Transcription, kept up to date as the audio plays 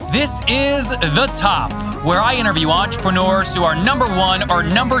This is The Top, where I interview entrepreneurs who are number one or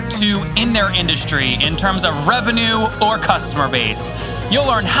number two in their industry in terms of revenue or customer base. You'll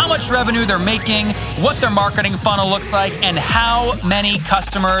learn how much revenue they're making, what their marketing funnel looks like, and how many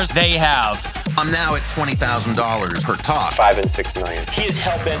customers they have. I'm now at $20,000 per top. 5 and 6 million. He is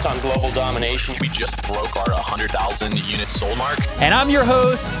hell-bent on global domination. We just broke our 100,000 units sold mark. And I'm your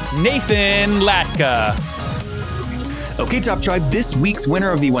host, Nathan Latka. Okay, Top Tribe, this week's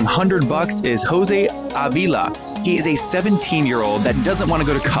winner of the $100 is Jose Avila. He is a 17-year-old that doesn't want to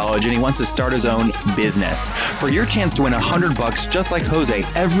go to college and he wants to start his own business. For your chance to win $100 just like Jose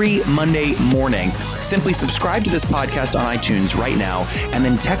every Monday morning, simply subscribe to this podcast on iTunes right now and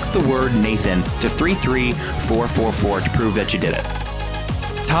then text the word Nathan to 33444 to prove that you did it.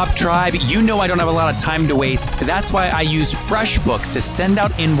 Top Tribe, you know I don't have a lot of time to waste. That's why I use FreshBooks to send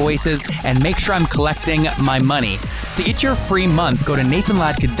out invoices and make sure I'm collecting my money. To get your free month, go to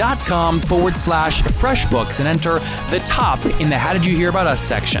nathanlatka.com/FreshBooks and enter the top in the How Did You Hear About Us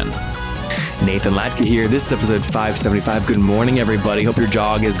section. Nathan Latka here. This is episode 575. Good morning, everybody. Hope your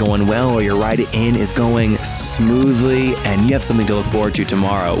jog is going well or your ride in is going smoothly and you have something to look forward to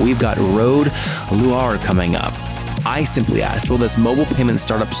tomorrow. We've got Road Luar coming up. I simply asked, will this mobile payment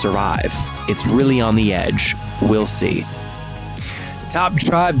startup survive? It's really on the edge. We'll see. Top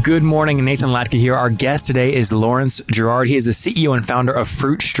Tribe, good morning. Nathan Latka here. Our guest today is Lawrence Gerard. He is the CEO and founder of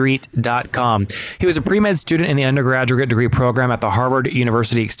FruitStreet.com. He was a pre-med student in the undergraduate degree program at the Harvard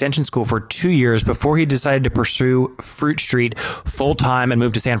University Extension School for 2 years before he decided to pursue Fruit Street full-time and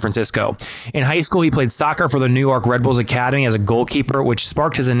move to San Francisco. In high school, he played soccer for the New York Red Bulls Academy as a goalkeeper, which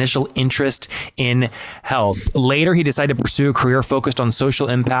sparked his initial interest in health. Later, he decided to pursue a career focused on social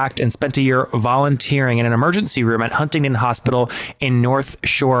impact and spent a year volunteering in an emergency room at Huntington Hospital in North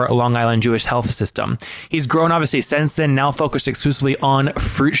Shore, Long Island Jewish Health System. He's grown obviously since then, now focused exclusively on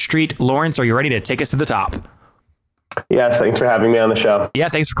Fruit Street. Lawrence, are you ready to take us to the top? Yes, thanks for having me on the show. Yeah,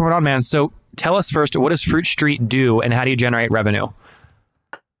 thanks for coming on, man. So tell us first, what does Fruit Street do and how do you generate revenue?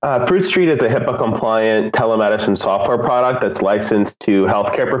 Fruit Street is a HIPAA-compliant telemedicine software product that's licensed to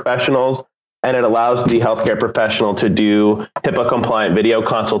healthcare professionals, and it allows the healthcare professional to do HIPAA-compliant video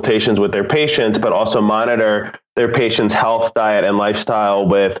consultations with their patients, but also monitor their patient's health, diet, and lifestyle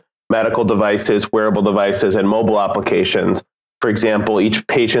with medical devices, wearable devices, and mobile applications. For example, each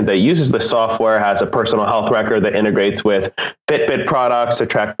patient that uses the software has a personal health record that integrates with Fitbit products to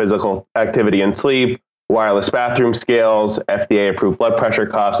track physical activity and sleep, wireless bathroom scales, FDA-approved blood pressure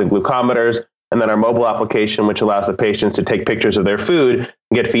cuffs, and glucometers, and then our mobile application, which allows the patients to take pictures of their food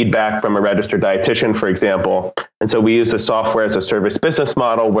and get feedback from a registered dietitian, for example. And so we use the software as a service business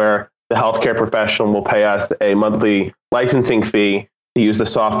model where the healthcare professional will pay us a monthly licensing fee to use the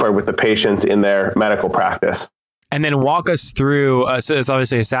software with the patients in their medical practice. And then walk us through, so it's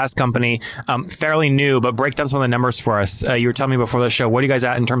obviously a SaaS company, fairly new, but break down some of the numbers for us. You were telling me before the show, what are you guys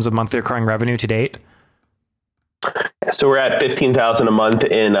at in terms of monthly recurring revenue to date? So we're at $15,000 a month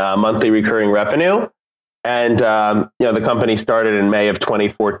in monthly recurring revenue. And, the company started in May of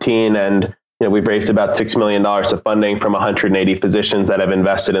 2014 and we've raised about $6 million of funding from 180 physicians that have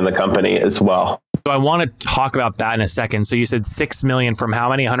invested in the company as well. So I want to talk about that in a second. So you said 6 million from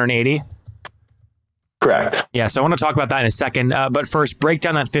how many? 180? Correct. Yeah. So I want to talk about that in a second. But first, break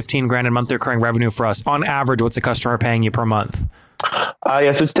down that 15 grand in monthly recurring revenue for us. On average, what's the customer paying you per month? So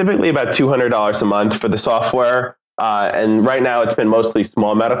it's typically about $200 a month for the software. And right now it's been mostly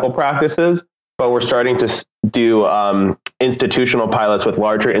small medical practices, but we're starting to do institutional pilots with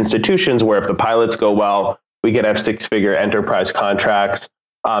larger institutions where if the pilots go well, we could have 6-figure enterprise contracts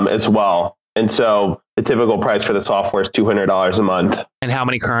as well. And so the typical price for the software is $200 a month. And how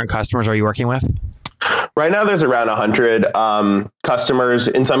many current customers are you working with? Right now, there's around 100 customers.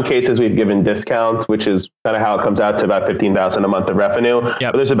 In some cases, we've given discounts, which is kind of how it comes out to about $15,000 a month of revenue. Yep.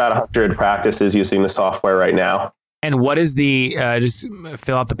 But there's about 100 practices using the software right now. And what is the, just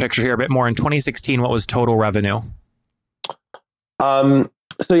fill out the picture here a bit more. In 2016, what was total revenue? I don't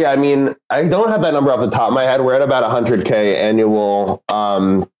have that number off the top of my head. We're at about 100K annual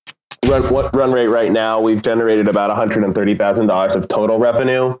run rate right now. We've generated about $130,000 of total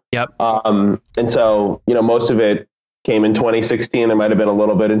revenue. Yep. And so, most of it came in 2016. There might have been a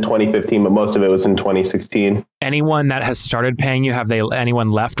little bit in 2015, but most of it was in 2016. Anyone that has started paying you,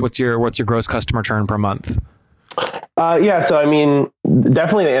 anyone left? What's your gross customer churn per month?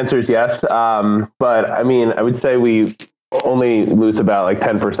 Definitely the answer is yes. But I would say we only lose about like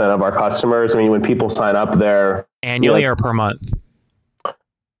 10% of our customers. When people sign up, they're annually or per month?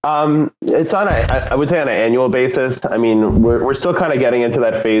 It's on I would say on an annual basis. I mean, we're still kind of getting into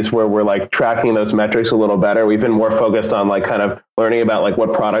that phase where we're like tracking those metrics a little better. We've been more focused on like kind of learning about like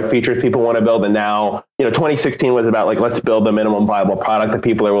what product features people want to build. And now, 2016 was about like, let's build the minimum viable product that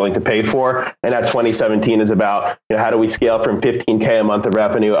people are willing to pay for. And that 2017 is about, how do we scale from 15K a month of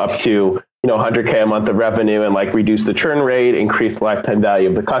revenue up to, 100K a month of revenue and like reduce the churn rate, increase the lifetime value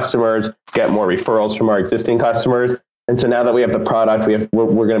of the customers, get more referrals from our existing customers. And so now that we have the product,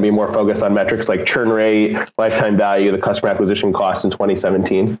 we're going to be more focused on metrics like churn rate, lifetime value, the customer acquisition cost in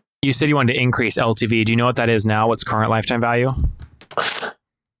 2017. You said you wanted to increase LTV. Do you know what that is now? What's current lifetime value?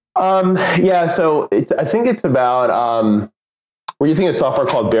 Yeah, so I think it's about, we're using a software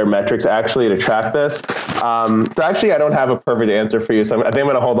called Baremetrics actually to track this. So actually, I don't have a perfect answer for you. So I think I'm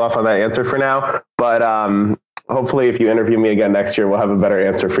going to hold off on that answer for now. But hopefully, if you interview me again next year, we'll have a better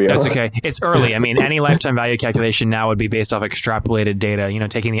answer for you. That's okay. It's early. I mean, any lifetime value calculation now would be based off extrapolated data.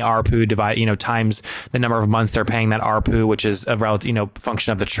 Taking the ARPU divide, times the number of months they're paying that ARPU, which is a relative,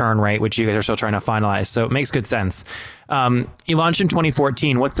 function of the churn rate, which you guys are still trying to finalize. So it makes good sense. You launched in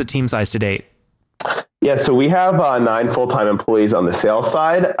 2014. What's the team size to date? Yeah, so we have 9 full-time employees on the sales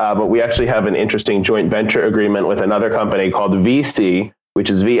side, but we actually have an interesting joint venture agreement with another company called VSee, which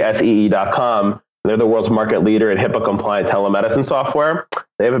is VSEE.com. They're the world's market leader in HIPAA-compliant telemedicine software.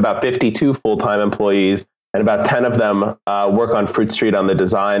 They have about 52 full-time employees, and about 10 of them work on Fruit Street on the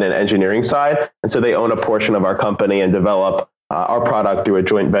design and engineering side. And so they own a portion of our company and develop our product through a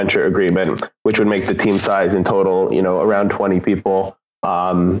joint venture agreement, which would make the team size in total, around 20 people.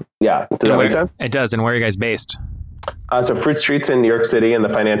 Yeah, does that make sense? It does. And where are you guys based? So Fruit Street's in New York City in the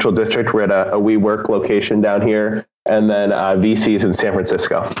financial district. We're at a WeWork location down here. And then VC is in San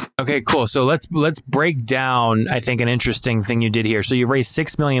Francisco. Okay, cool. So let's break down, I think, an interesting thing you did here. So you raised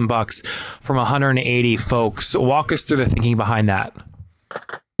 $6 million from 180 folks. Walk us through the thinking behind that.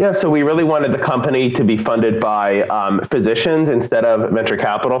 Yeah, so we really wanted the company to be funded by physicians instead of venture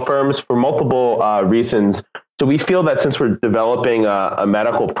capital firms for multiple reasons. So we feel that since we're developing a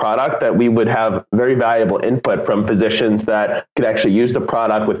medical product, that we would have very valuable input from physicians that could actually use the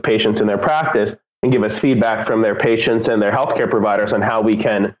product with patients in their practice and give us feedback from their patients and their healthcare providers on how we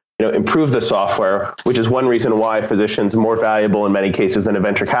can improve the software, which is one reason why physicians are more valuable in many cases than a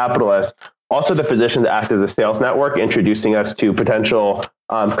venture capitalist. Also, the physicians act as a sales network, introducing us to potential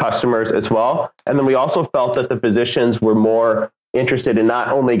customers as well. And then we also felt that the physicians were more interested in not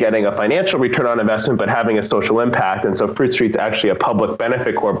only getting a financial return on investment, but having a social impact. And so Fruit Street's actually a public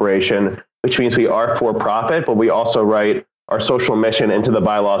benefit corporation, which means we are for profit, but we also write our social mission into the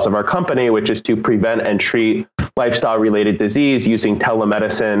bylaws of our company, which is to prevent and treat lifestyle-related disease using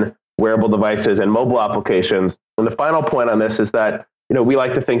telemedicine, wearable devices, and mobile applications. And the final point on this is that, we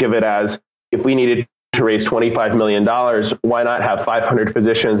like to think of it as if we needed to raise $25 million, why not have 500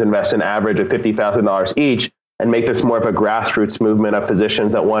 physicians invest an average of $50,000 each and make this more of a grassroots movement of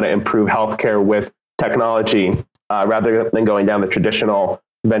physicians that want to improve healthcare with technology rather than going down the traditional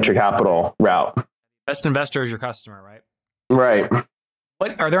venture capital route. Best investor is your customer, right? Right.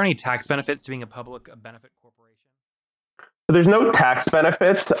 Are there any tax benefits to being a public benefit corporation? So there's no tax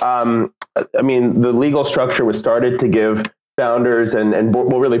benefits. I mean, the legal structure was started to give founders and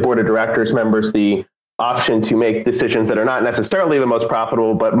really board of directors members the option to make decisions that are not necessarily the most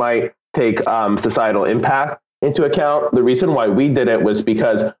profitable, but might take societal impact into account. The reason why we did it was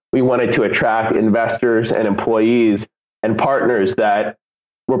because we wanted to attract investors and employees and partners that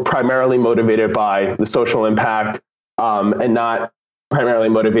were primarily motivated by the social impact and not primarily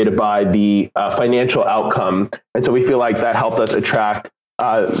motivated by the financial outcome. And so we feel like that helped us attract,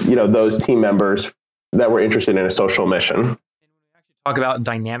 those team members that were interested in a social mission. And when we actually talk about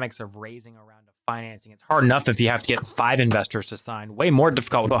dynamics of raising a round of financing, it's hard enough if you have to get 5 investors to sign. Way more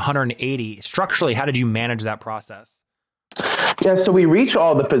difficult with 180. Structurally, how did you manage that process? Yeah, so we reach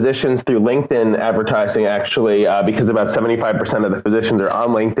all the physicians through LinkedIn advertising, actually, because about 75% of the physicians are on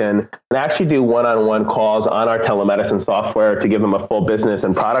LinkedIn, and actually do one-on-one calls on our telemedicine software to give them a full business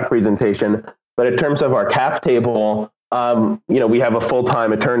and product presentation. But in terms of our cap table, we have a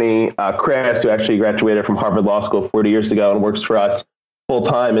full-time attorney, Chris, who actually graduated from Harvard Law School 40 years ago and works for us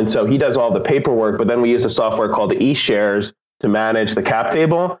full-time. And so he does all the paperwork, but then we use a software called eShares to manage the cap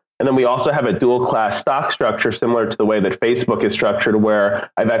table. And then we also have a dual class stock structure similar to the way that Facebook is structured, where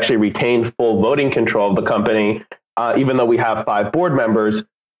I've actually retained full voting control of the company, even though we have 5 board members.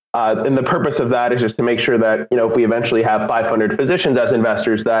 And the purpose of that is just to make sure that, if we eventually have 500 physicians as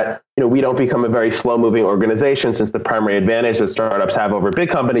investors, that, we don't become a very slow moving organization, since the primary advantage that startups have over big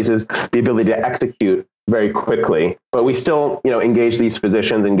companies is the ability to execute very quickly. But we still, engage these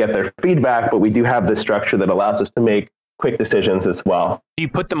physicians and get their feedback, but we do have this structure that allows us to make quick decisions as well. Do you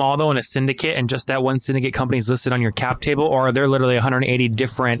put them all, though, in a syndicate and just that one syndicate company is listed on your cap table? Or are there literally 180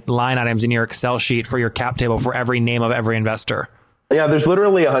 different line items in your Excel sheet for your cap table for every name of every investor? Yeah, there's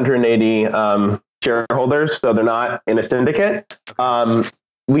literally 180 shareholders, so they're not in a syndicate.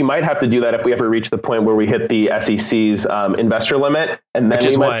 We might have to do that if we ever reach the point where we hit the SEC's investor limit, and then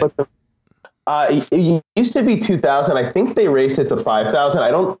we might put them. It used to be 2,000. I think they raised it to 5,000.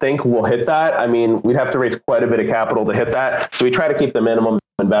 I don't think we'll hit that. I mean, we'd have to raise quite a bit of capital to hit that. So we try to keep the minimum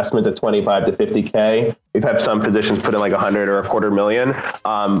investment at 25 to 50K. We've had some positions put in like 100 or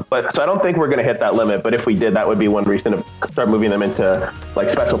 $250,000. But so I don't think we're going to hit that limit. But if we did, that would be one reason to start moving them into like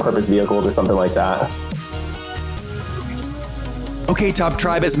special purpose vehicles or something like that. Okay, Top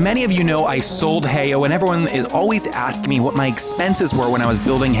Tribe, as many of you know, I sold Heyo, and everyone is always asking me what my expenses were when I was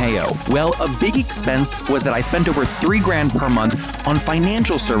building Heyo. Well, a big expense was that I spent over $3,000 per month on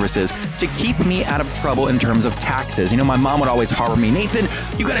financial services to keep me out of trouble in terms of taxes. You know, my mom would always harbor me, Nathan,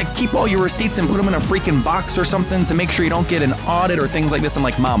 you gotta keep all your receipts and put them in a freaking box or something to make sure you don't get an audit or things like this. I'm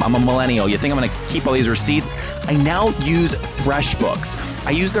like, Mom, I'm a millennial. You think I'm gonna keep all these receipts? I now use FreshBooks. I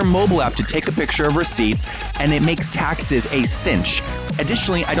use their mobile app to take a picture of receipts, and it makes taxes a cinch.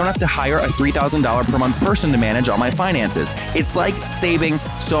 Additionally, I don't have to hire a $3,000 per month person to manage all my finances. It's like saving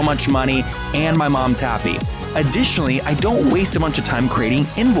so much money, and my mom's happy. Additionally, I don't waste a bunch of time creating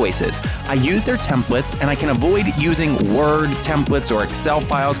invoices. I use their templates, and I can avoid using Word templates or Excel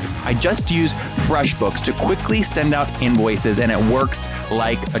files. I just use FreshBooks to quickly send out invoices, and it works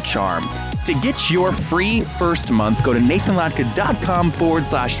like a charm. To get your free first month, go to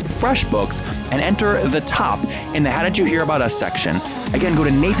nathanlatka.com/FreshBooks and enter the top in the How Did You Hear About Us section. Again, go to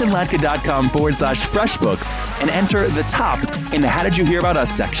nathanlatka.com/FreshBooks and enter the top in the How Did You Hear About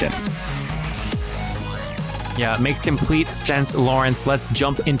Us section. Yeah, it makes complete sense, Lawrence. Let's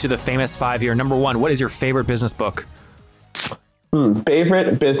jump into the famous five here. Number one, what is your favorite business book?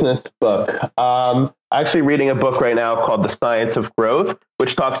 Favorite business book. Actually reading a book right now called The Science of Growth,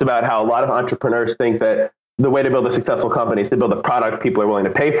 which talks about how a lot of entrepreneurs think that the way to build a successful company is to build a product people are willing to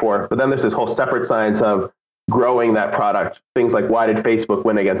pay for. But then there's this whole separate science of growing that product. Things like, why did Facebook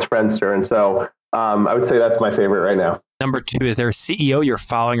win against Friendster? And so I would say that's my favorite right now. Number two, is there a CEO you're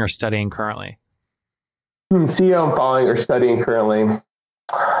following or studying currently? CEO I'm following or studying currently.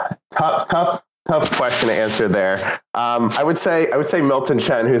 Tough question to answer there. I would say Milton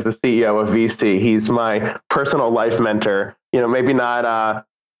Chen, who's the CEO of VC. He's my personal life mentor. Maybe not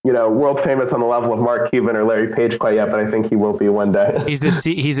world famous on the level of Mark Cuban or Larry Page quite yet, but I think he will be one day. He's the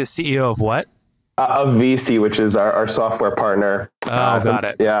CEO of what? Of VC, which is our software partner. Got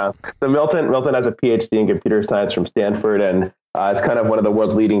it. Yeah. So Milton has a PhD in computer science from Stanford, and is kind of one of the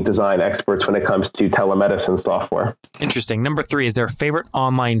world's leading design experts when it comes to telemedicine software. Interesting. Number three, is there a favorite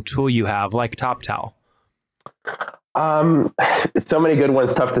online tool you have, like TopTal? So many good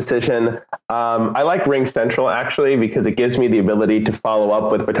ones, tough decision. I like RingCentral actually, because it gives me the ability to follow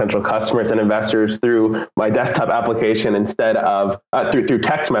up with potential customers and investors through my desktop application instead of through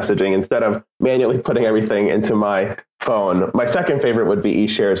text messaging instead of manually putting everything into my phone. My second favorite would be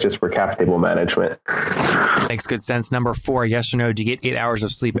eShares, just for cap table management. Makes good sense. Number four, yes or no, do you get 8 hours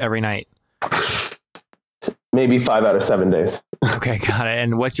of sleep every night? Maybe 5 out of 7 days. Okay, got it.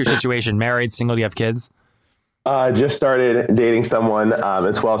 And what's your situation? Married, single, do you have kids? Just started dating someone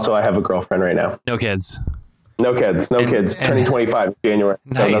as well, so I have a girlfriend right now. No kids. No kids. Turning 25 in January.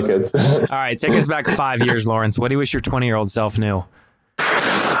 Nice. So no kids. All right, take us back 5 years, Lawrence. What do you wish your 20-year-old self knew?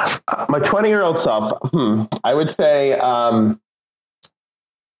 My 20-year-old self, I would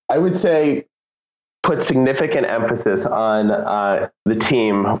say put significant emphasis on the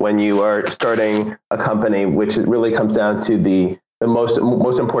team when you are starting a company, which really comes down to the most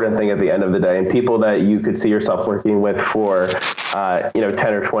important thing at the end of the day, and people that you could see yourself working with for 10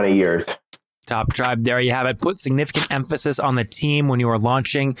 or 20 years. Top Tribe, there you have it. Put significant emphasis on the team when you are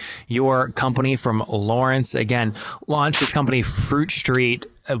launching your company, from Lawrence. Again, launched his company Fruit Street,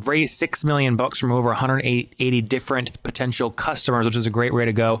 raised $6 million from over 180 different potential customers, which is a great way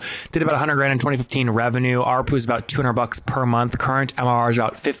to go. Did about $100,000 in 2015 revenue. ARPU is about $200 per month. Current MRR is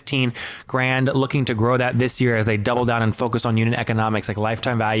about $15,000. Looking to grow that this year as they double down and focus on unit economics like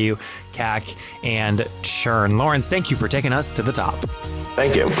lifetime value, CAC, and churn. Lawrence, thank you for taking us to the top.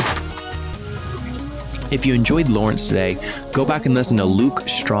 Thank you. If you enjoyed Lawrence today, go back and listen to Luke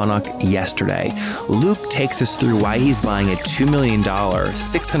Stronach yesterday. Luke takes us through why he's buying a $2 million,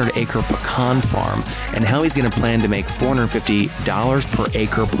 600-acre pecan farm and how he's going to plan to make $450 per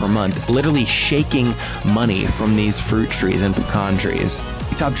acre per month, literally shaking money from these fruit trees and pecan trees.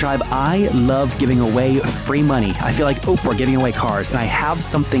 Top Tribe, I love giving away free money. I feel like Oprah giving away cars, and I have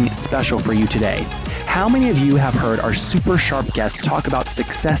something special for you today. How many of you have heard our super sharp guests talk about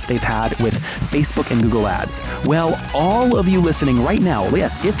success they've had with Facebook and Google Ads? Well, all of you listening right now,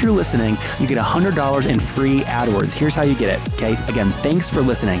 yes, if you're listening, you get $100 in free AdWords. Here's how you get it, okay? Again, thanks for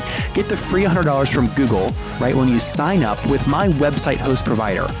listening. Get the free $100 from Google, right, when you sign up with my website host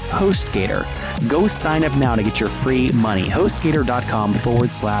provider, HostGator. Go sign up now to get your free money.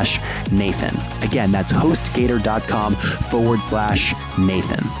 HostGator.com/Nathan. Again, that's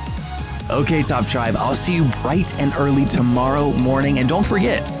HostGator.com/Nathan. Okay, Top Tribe, I'll see you bright and early tomorrow morning. And don't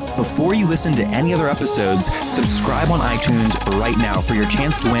forget, before you listen to any other episodes, subscribe on iTunes right now for your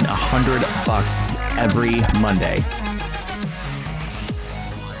chance to win $100 every Monday.